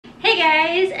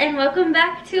guys, and welcome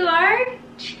back to our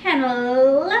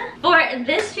channel. For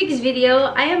this week's video,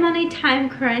 I am on a time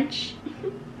crunch.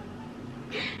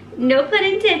 No pun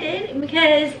intended,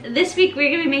 because this week we're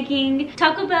gonna be making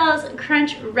Taco Bell's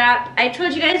Crunch Wrap. I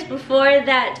told you guys before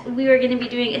that we were gonna be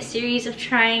doing a series of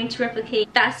trying to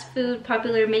replicate popular fast food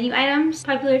menu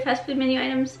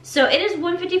items. So it is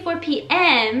 1:54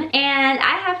 p.m. and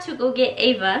I have to go get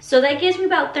Ava. So that gives me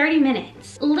about 30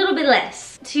 minutes, a little bit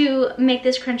less, to make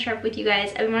this crunch wrap with you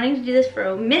guys. I've been wanting to do this for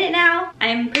a minute now.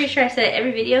 I'm pretty sure I said it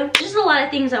every video. There's just a lot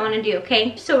of things I want to do,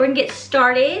 okay? So we're gonna get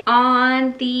started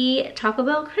on the Taco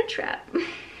Bell Crunch Wrap.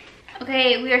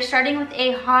 Okay, we are starting with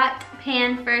a hot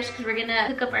pan first because we're gonna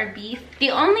cook up our beef.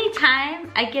 The only time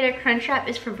I get a crunch wrap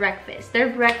is for breakfast. Their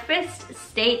breakfast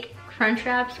steak crunch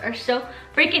wraps are so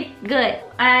freaking good.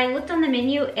 I looked on the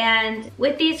menu, and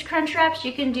with these crunch wraps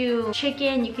you can do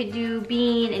chicken, you can do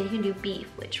bean, and you can do beef,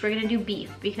 which we're gonna do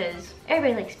beef because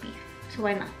everybody likes beef, so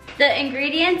why not? The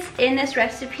ingredients in this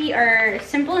recipe are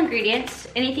simple ingredients.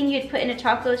 Anything you'd put in a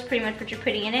taco is pretty much what you're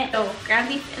putting in it. So ground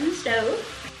beef in the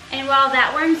stove. And while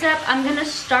that warms up, I'm gonna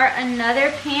start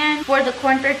another pan for the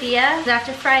corn tortilla. I have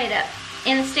to fry it up.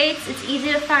 In the States, it's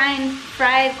easy to find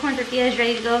fried corn tortillas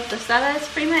ready to go,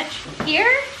 tostadas pretty much. Here,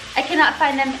 I cannot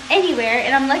find them anywhere,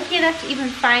 and I'm lucky enough to even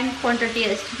find corn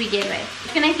tortillas to begin with.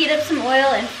 I'm gonna heat up some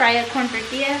oil and fry a corn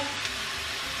tortilla.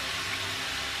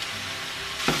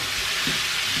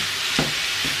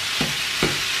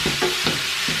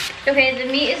 Okay,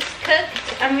 the meat is cooked.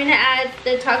 I'm gonna add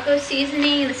the taco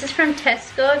seasoning. This is from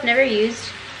Tesco. I've never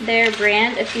used their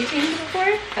brand of seasoning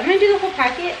before. I'm gonna do the whole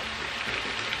packet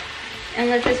and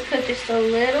let this cook just a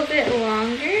little bit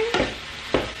longer.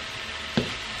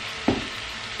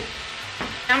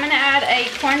 I'm gonna add a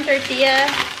corn tortilla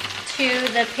to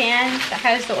the pan that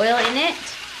has the oil in it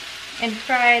and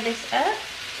fry this up.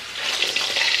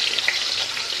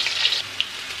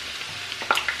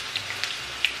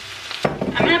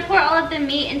 I'm gonna pour all of the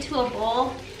meat into a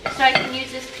bowl so I can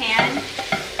use this pan.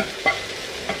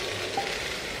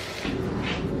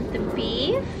 The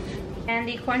beef and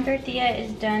the corn tortilla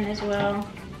is done as well.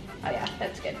 Oh yeah,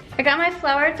 that's good. I got my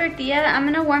flour tortilla. I'm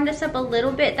gonna warm this up a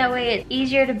little bit, that way it's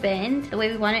easier to bend the way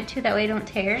we want it to, that way it don't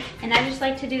tear. And I just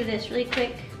like to do this really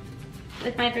quick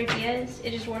with my tortillas.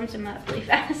 It just warms them up really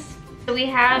fast. So we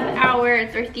have our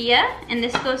tortilla, and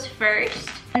this goes first.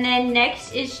 And then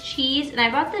next is cheese, and I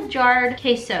bought the jarred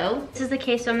queso. This is the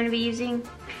queso I'm gonna be using.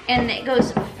 And it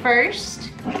goes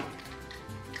first.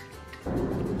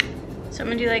 So I'm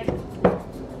gonna do like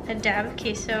a dab of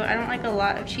queso. I don't like a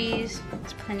lot of cheese.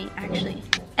 It's plenty actually.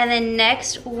 And then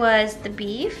next was the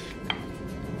beef.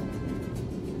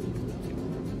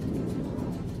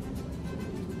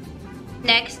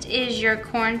 Next is your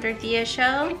corn tortilla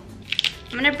shell.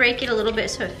 I'm gonna break it a little bit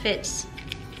so it fits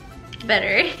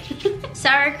better.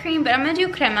 Sour cream, but I'm gonna do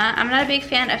crema. I'm not a big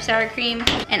fan of sour cream,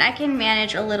 and I can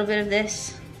manage a little bit of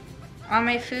this on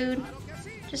my food.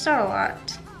 Just not a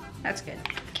lot. That's good.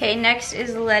 Okay, next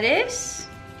is lettuce.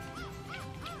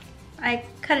 I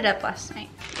cut it up last night.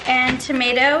 And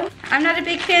tomato. I'm not a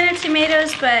big fan of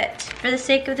tomatoes, but for the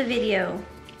sake of the video,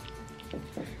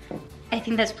 I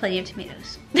think that's plenty of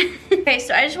tomatoes. Okay,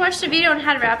 so I just watched a video on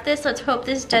how to wrap this. Let's hope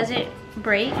this doesn't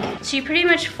break. So you pretty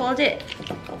much fold it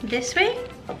this way,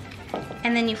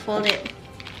 and then you fold it,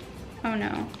 oh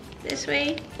no, this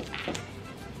way,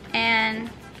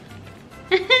 and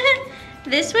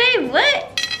this way. What?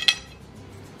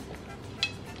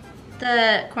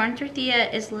 The corn tortilla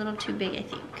is a little too big, I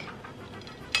think.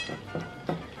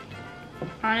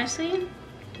 Honestly,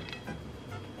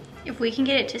 if we can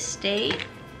get it to stay,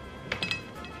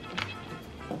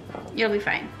 you'll be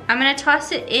fine. I'm gonna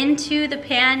toss it into the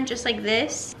pan just like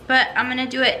this, but I'm gonna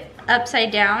do it upside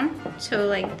down, so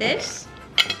like this.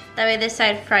 That way this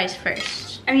side fries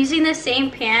first. I'm using the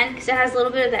same pan because it has a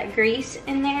little bit of that grease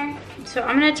in there. So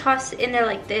I'm gonna toss it in there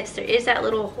like this. There is that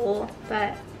little hole,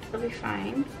 but it'll be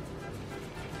fine.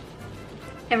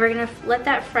 And we're gonna let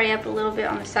that fry up a little bit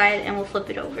on the side, and we'll flip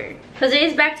it over. Jose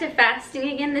is back to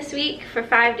fasting again this week for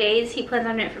 5 days. He plans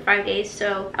on it for 5 days,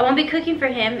 so I won't be cooking for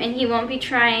him, and he won't be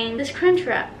trying this crunch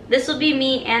wrap. This will be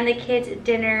me and the kids'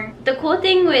 dinner. The cool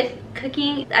thing with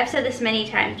cooking, I've said this many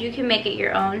times, you can make it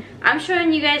your own. I'm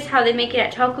showing you guys how they make it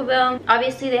at Taco Bell.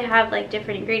 Obviously they have like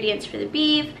different ingredients for the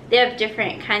beef. They have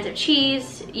different kinds of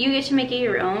cheese. You get to make it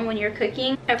your own when you're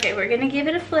cooking. Okay, we're gonna give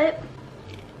it a flip.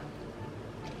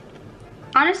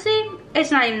 Honestly, it's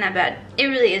not even that bad. It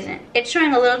really isn't. It's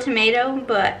showing a little tomato,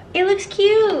 but it looks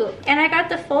cute. And I got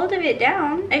the fold of it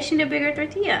down. I just need a bigger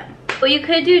tortilla. What you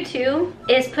could do too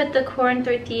is put the corn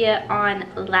tortilla on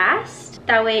last.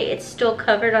 That way it's still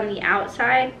covered on the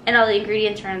outside and all the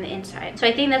ingredients are on the inside. So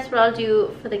I think that's what I'll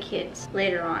do for the kids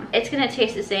later on. It's gonna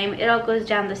taste the same. It all goes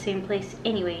down the same place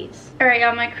anyways. All right,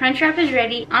 y'all, my crunch wrap is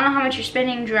ready. I don't know how much you're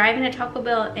spending driving to Taco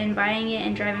Bell and buying it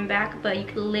and driving back, but you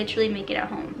could literally make it at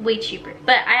home. Way cheaper.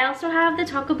 But I also have the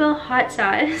Taco Bell hot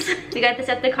sauce. We got this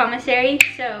at the commissary.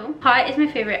 So hot is my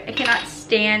favorite. I cannot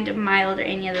stand mild or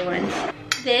any other ones.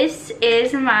 This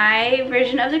is my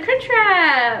version of the crunch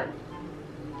wrap.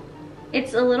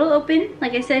 It's a little open.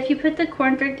 Like I said, if you put the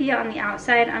corn tortilla on the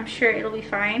outside, I'm sure it'll be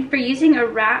fine. For using a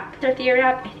wrap, tortilla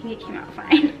wrap, I think it came out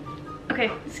fine. Okay,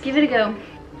 let's give it a go.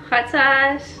 Hot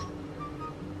sauce.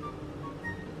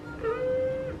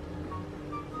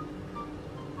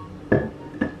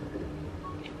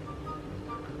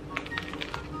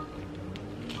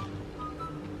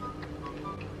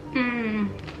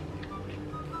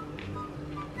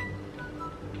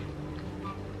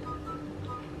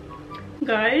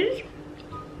 Guys,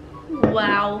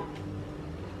 wow.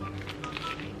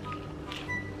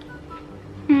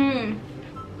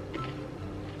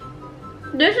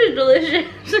 This is delicious.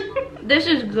 This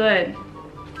is good.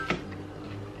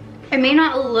 It may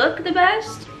not look the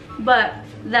best, but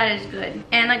that is good.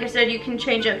 And like I said, you can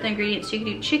change up the ingredients. You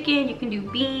can do chicken, you can do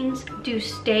beans, do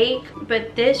steak.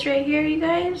 But this right here, you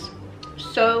guys,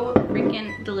 so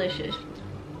freaking delicious.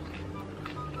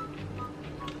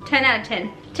 10 out of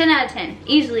 10. 10 out of 10,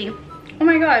 easily. Oh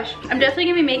my gosh, I'm definitely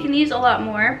gonna be making these a lot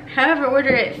more. However order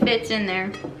it fits in there,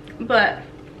 but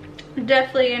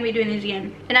definitely gonna be doing these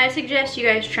again. And I suggest you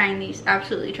guys trying these,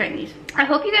 absolutely trying these. I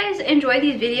hope you guys enjoy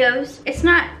these videos. It's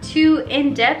not too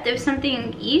in-depth. It was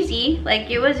something easy.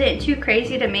 Like, it wasn't too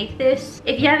crazy to make this.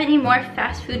 If you have any more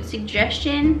fast food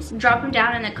suggestions, drop them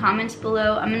down in the comments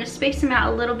below. I'm gonna space them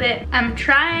out a little bit. I'm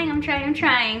trying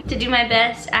to do my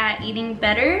best at eating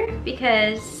better,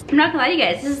 because I'm not gonna lie to you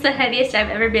guys, this is the heaviest I've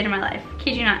ever been in my life.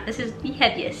 Kid you not, this is the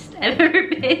heaviest I've ever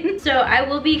been. So I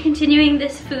will be continuing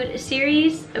this food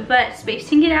series, but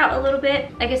spacing it out a little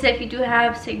bit. Like I said, if you do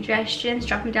have suggestions,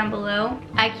 drop them down below.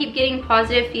 I keep getting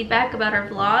positive feedback about our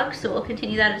vlogs, so we'll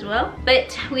continue that as well.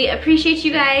 But we appreciate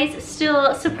you guys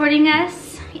still supporting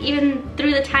us, even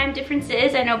through the time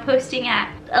differences. I know posting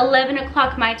at 11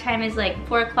 o'clock my time is like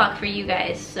 4 o'clock for you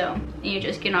guys, so you're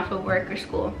just getting off of work or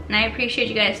school. And I appreciate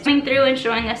you guys coming through and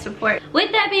showing us support.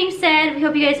 With that being said, we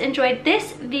hope you guys enjoyed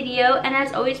this video, and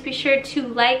as always, be sure to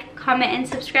like, comment, and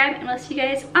subscribe, and we'll see you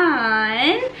guys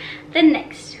on the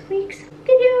next week's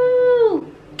video.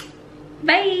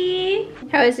 Bye!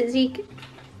 How is it, Zeke?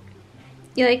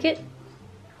 You like it?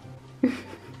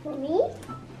 For me?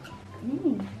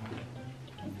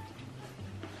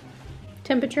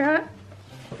 Temperature hot?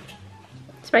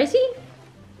 Spicy?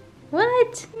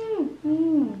 What?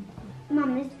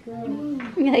 Mom, it's good.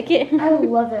 You like it? I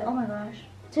love it. Oh my gosh.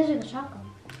 It tastes like a chocolate.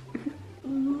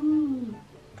 And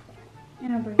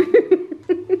a burger.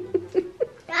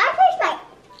 That tastes like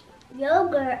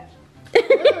yogurt.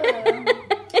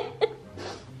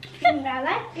 I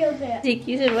like yogurt. Zeke,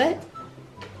 you said what?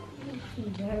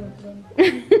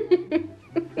 Yogurt.